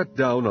was set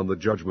down on the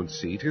judgment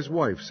seat, his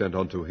wife sent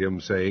unto him,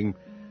 saying,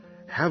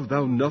 Have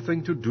thou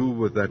nothing to do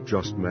with that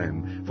just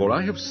man, for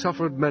I have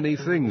suffered many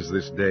things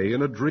this day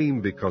in a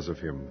dream because of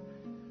him.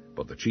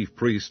 But the chief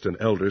priests and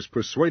elders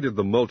persuaded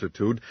the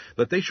multitude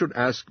that they should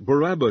ask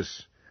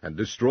Barabbas, and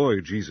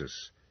destroy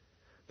Jesus.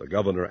 The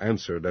governor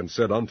answered and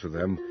said unto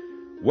them,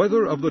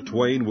 Whether of the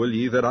twain will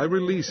ye that I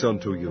release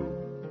unto you?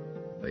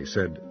 They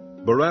said,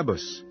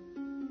 Barabbas.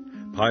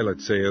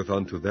 Pilate saith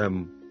unto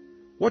them,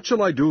 What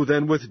shall I do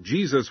then with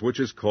Jesus, which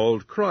is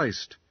called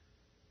Christ?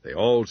 They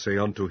all say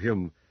unto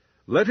him,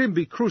 Let him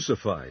be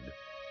crucified.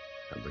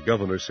 And the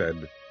governor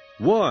said,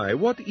 Why,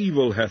 what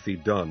evil hath he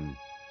done?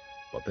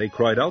 But they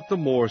cried out the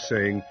more,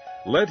 saying,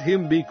 Let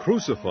him be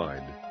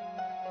crucified.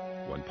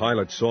 When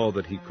Pilate saw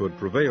that he could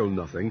prevail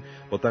nothing,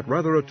 but that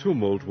rather a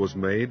tumult was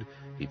made,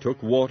 he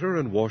took water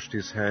and washed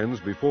his hands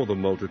before the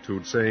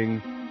multitude,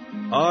 saying,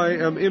 I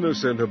am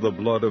innocent of the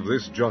blood of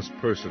this just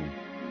person.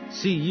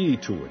 See ye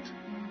to it.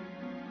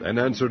 Then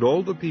answered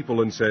all the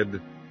people and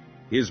said,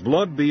 His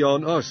blood be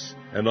on us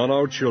and on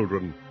our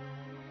children.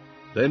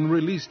 Then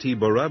released he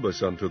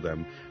Barabbas unto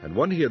them, and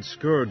when he had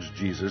scourged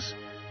Jesus,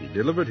 he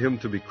delivered him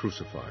to be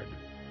crucified.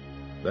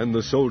 Then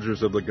the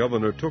soldiers of the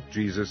governor took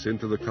Jesus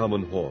into the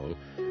common hall,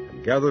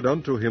 and gathered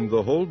unto him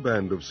the whole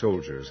band of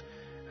soldiers,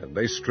 and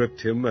they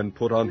stripped him, and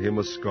put on him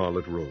a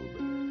scarlet robe.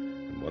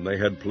 And when they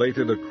had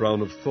plaited a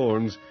crown of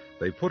thorns,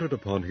 they put it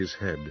upon his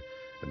head,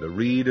 and a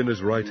reed in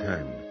his right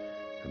hand.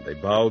 And they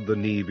bowed the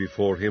knee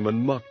before him,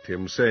 and mocked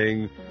him,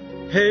 saying,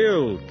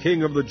 Hail,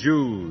 King of the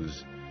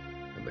Jews!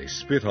 And they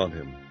spit on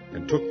him,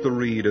 and took the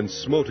reed, and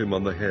smote him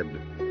on the head.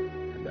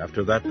 And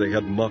after that they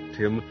had mocked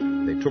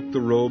him, they took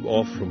the robe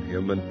off from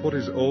him, and put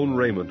his own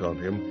raiment on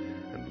him,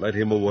 and led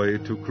him away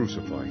to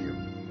crucify him.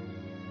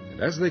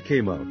 And as they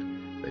came out,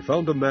 they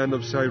found a man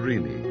of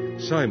Cyrene,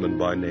 Simon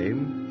by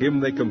name, him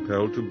they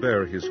compelled to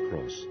bear his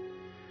cross.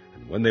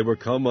 And when they were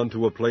come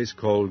unto a place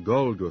called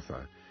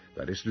Golgotha,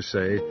 that is to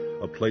say,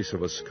 a place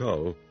of a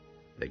skull,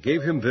 they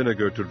gave him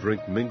vinegar to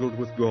drink mingled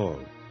with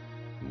gall.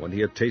 And when he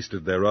had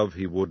tasted thereof,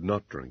 he would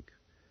not drink.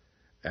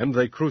 And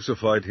they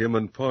crucified him,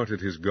 and parted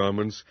his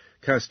garments,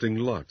 casting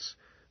lots,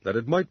 that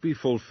it might be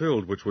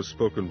fulfilled which was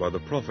spoken by the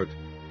prophet,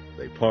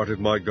 They parted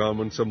my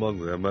garments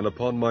among them, and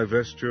upon my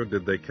vesture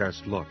did they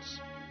cast lots.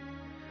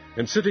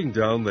 And sitting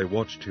down they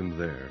watched him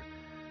there,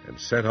 and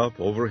set up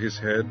over his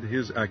head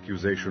his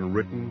accusation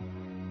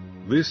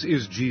written, This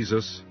is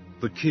Jesus,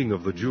 the King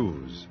of the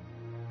Jews.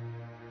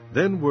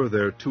 Then were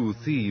there 2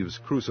 thieves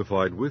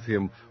crucified with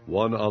him,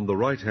 one on the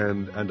right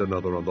hand and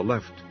another on the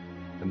left.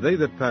 And they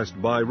that passed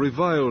by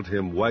reviled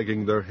him,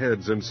 wagging their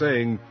heads, and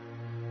saying,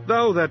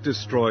 Thou that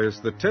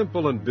destroyest the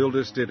temple, and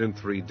buildest it in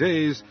 3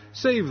 days,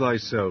 save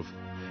thyself.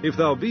 If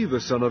thou be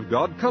the Son of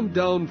God, come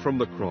down from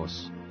the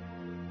cross.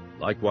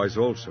 Likewise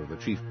also the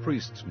chief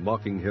priests,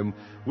 mocking him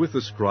with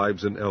the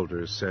scribes and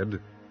elders, said,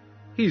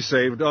 He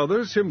saved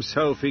others,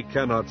 himself he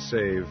cannot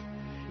save.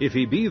 If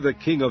he be the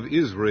King of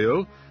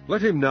Israel,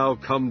 let him now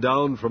come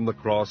down from the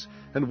cross,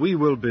 and we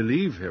will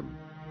believe him.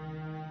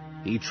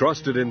 He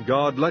trusted in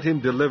God, let him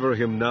deliver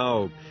him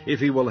now, if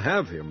he will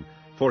have him,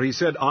 for he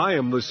said, I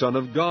am the Son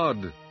of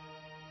God.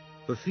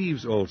 The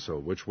thieves also,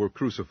 which were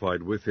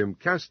crucified with him,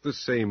 cast the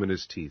same in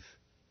his teeth.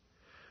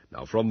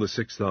 Now from the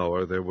 6th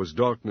hour there was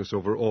darkness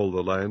over all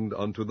the land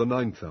unto the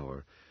 9th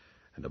hour.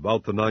 And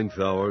about the 9th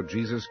hour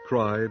Jesus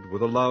cried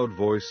with a loud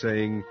voice,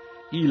 saying,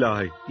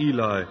 Eli,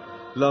 Eli,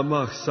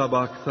 lama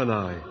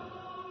sabachthani?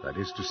 That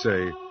is to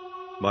say,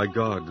 my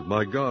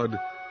God,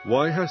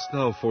 why hast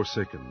thou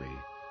forsaken me?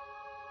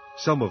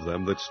 Some of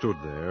them that stood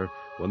there,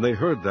 when they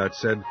heard that,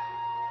 said,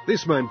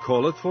 This man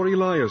calleth for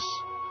Elias.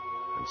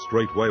 And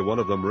straightway one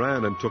of them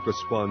ran and took a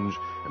sponge,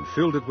 and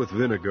filled it with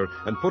vinegar,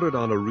 and put it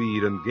on a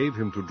reed, and gave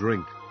him to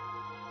drink.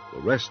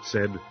 The rest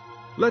said,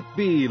 Let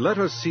be, let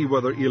us see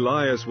whether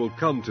Elias will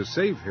come to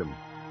save him.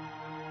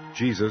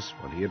 Jesus,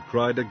 when he had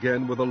cried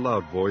again with a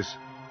loud voice,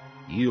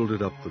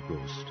 yielded up the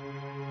ghost.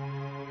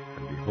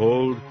 And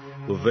behold,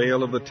 the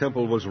veil of the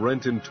temple was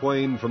rent in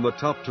twain from the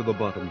top to the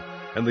bottom,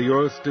 and the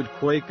earth did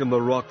quake, and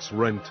the rocks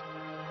rent.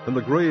 And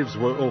the graves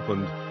were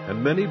opened,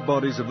 and many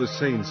bodies of the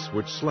saints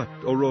which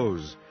slept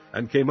arose,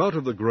 and came out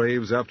of the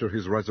graves after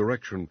his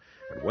resurrection,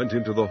 and went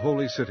into the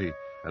holy city,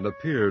 and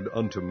appeared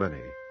unto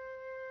many.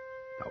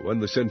 Now when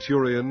the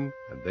centurion,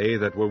 and they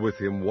that were with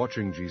him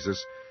watching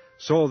Jesus,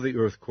 saw the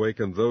earthquake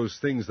and those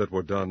things that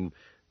were done,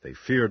 they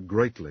feared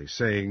greatly,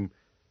 saying,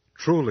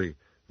 Truly,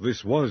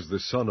 this was the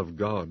Son of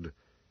God.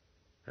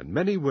 And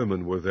many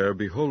women were there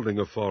beholding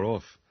afar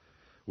off,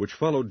 which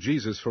followed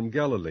Jesus from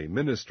Galilee,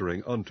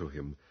 ministering unto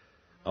him,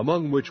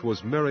 among which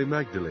was Mary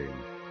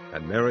Magdalene,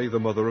 and Mary the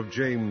mother of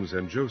James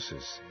and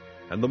Joseph,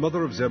 and the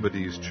mother of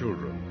Zebedee's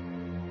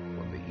children.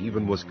 When the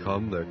even was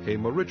come, there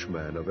came a rich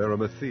man of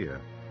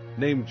Arimathea,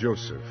 named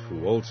Joseph,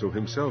 who also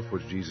himself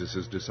was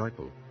Jesus'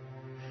 disciple.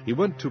 He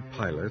went to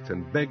Pilate,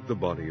 and begged the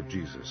body of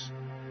Jesus.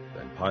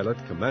 Then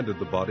Pilate commanded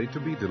the body to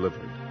be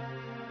delivered.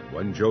 And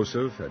when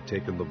Joseph had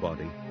taken the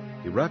body,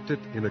 he wrapped it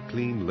in a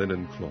clean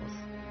linen cloth,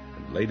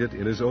 and laid it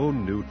in his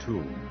own new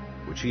tomb,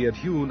 which he had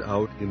hewn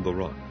out in the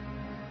rock.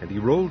 And he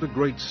rolled a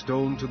great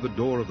stone to the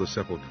door of the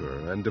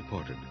sepulchre, and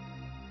departed.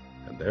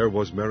 And there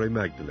was Mary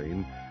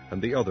Magdalene,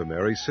 and the other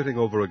Mary, sitting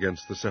over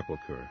against the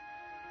sepulchre.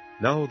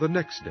 Now the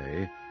next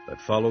day,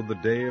 that followed the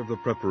day of the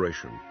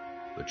preparation,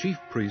 the chief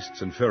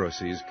priests and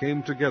Pharisees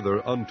came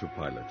together unto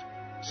Pilate,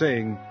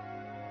 saying,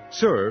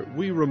 Sir,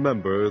 we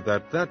remember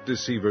that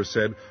deceiver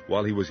said,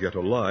 while he was yet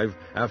alive,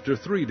 After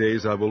 3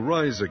 days I will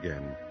rise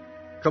again.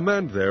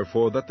 Command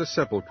therefore that the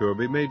sepulchre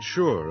be made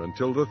sure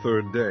until the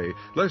 3rd day,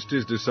 lest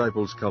his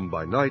disciples come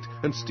by night,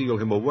 and steal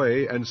him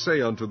away, and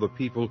say unto the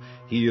people,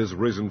 He is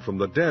risen from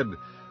the dead,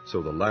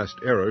 so the last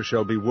error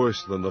shall be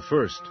worse than the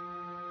first.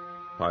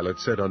 Pilate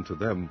said unto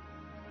them,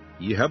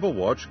 Ye have a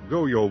watch,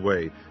 go your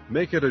way,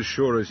 make it as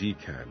sure as ye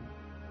can.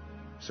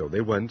 So they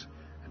went,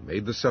 and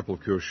made the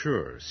sepulchre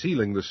sure,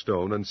 sealing the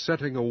stone, and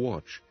setting a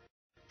watch.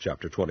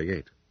 Chapter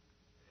 28.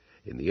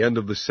 In the end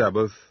of the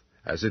Sabbath,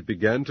 as it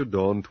began to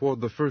dawn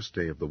toward the 1st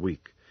day of the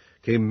week,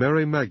 came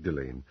Mary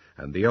Magdalene,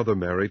 and the other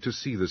Mary, to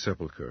see the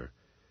sepulchre.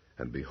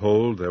 And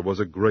behold, there was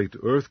a great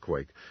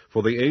earthquake,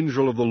 for the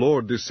angel of the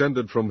Lord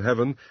descended from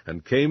heaven,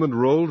 and came and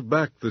rolled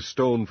back the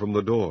stone from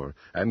the door,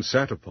 and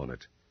sat upon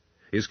it.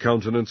 His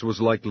countenance was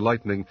like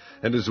lightning,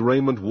 and his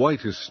raiment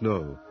white as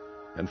snow.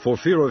 And for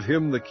fear of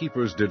him the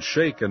keepers did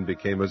shake, and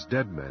became as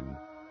dead men.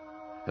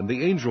 And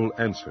the angel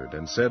answered,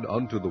 and said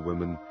unto the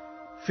women,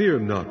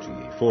 Fear not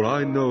ye, for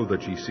I know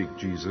that ye seek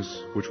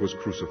Jesus, which was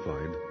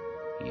crucified.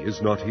 He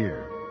is not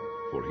here,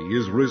 for he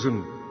is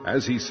risen,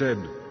 as he said.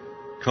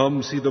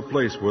 Come see the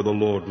place where the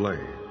Lord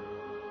lay.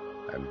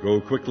 And go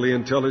quickly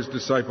and tell his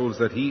disciples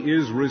that he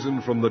is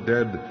risen from the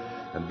dead,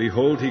 and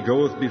behold, he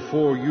goeth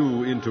before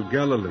you into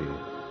Galilee.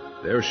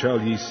 There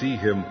shall ye see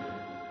him.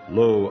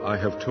 Lo, I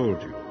have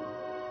told you.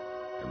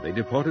 And they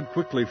departed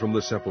quickly from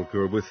the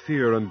sepulchre with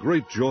fear and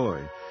great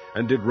joy,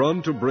 and did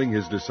run to bring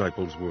his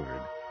disciples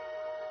word.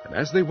 And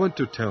as they went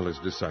to tell his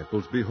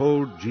disciples,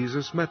 behold,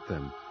 Jesus met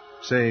them,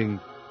 saying,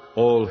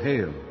 All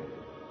hail!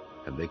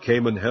 And they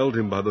came and held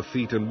him by the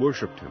feet, and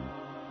worshipped him.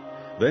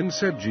 Then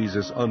said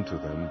Jesus unto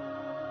them,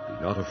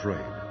 Be not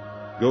afraid.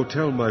 Go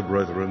tell my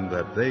brethren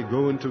that they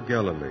go into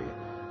Galilee,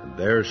 and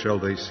there shall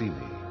they see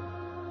me.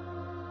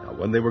 Now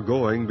when they were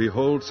going,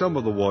 behold, some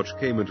of the watch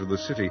came into the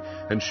city,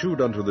 and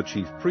shewed unto the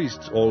chief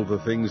priests all the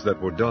things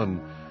that were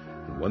done.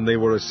 And when they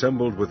were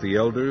assembled with the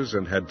elders,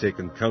 and had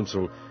taken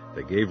counsel,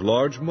 they gave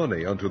large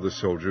money unto the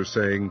soldiers,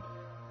 saying,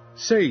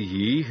 Say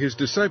ye, his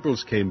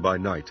disciples came by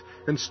night,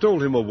 and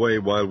stole him away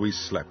while we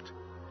slept.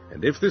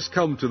 And if this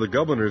come to the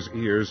governor's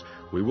ears,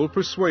 we will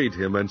persuade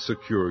him, and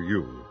secure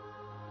you.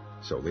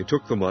 So they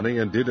took the money,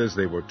 and did as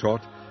they were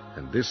taught,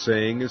 and this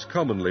saying is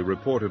commonly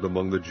reported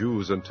among the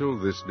Jews until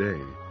this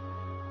day.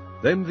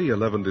 Then the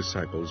 11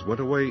 disciples went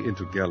away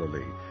into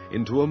Galilee,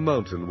 into a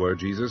mountain where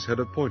Jesus had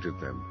appointed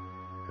them.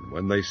 And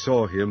when they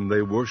saw him,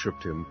 they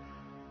worshipped him,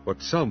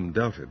 but some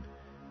doubted.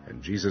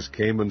 And Jesus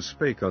came and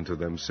spake unto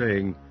them,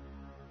 saying,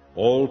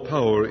 All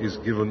power is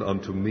given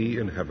unto me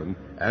in heaven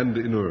and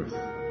in earth.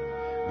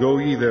 Go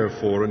ye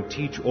therefore, and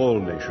teach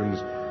all nations,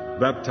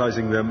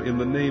 baptizing them in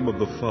the name of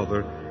the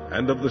Father,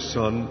 and of the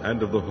Son,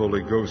 and of the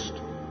Holy Ghost,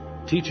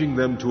 teaching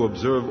them to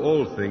observe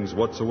all things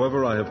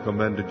whatsoever I have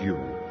commanded you.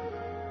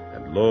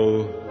 And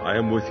lo, I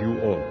am with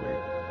you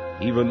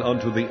always, even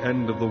unto the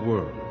end of the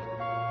world.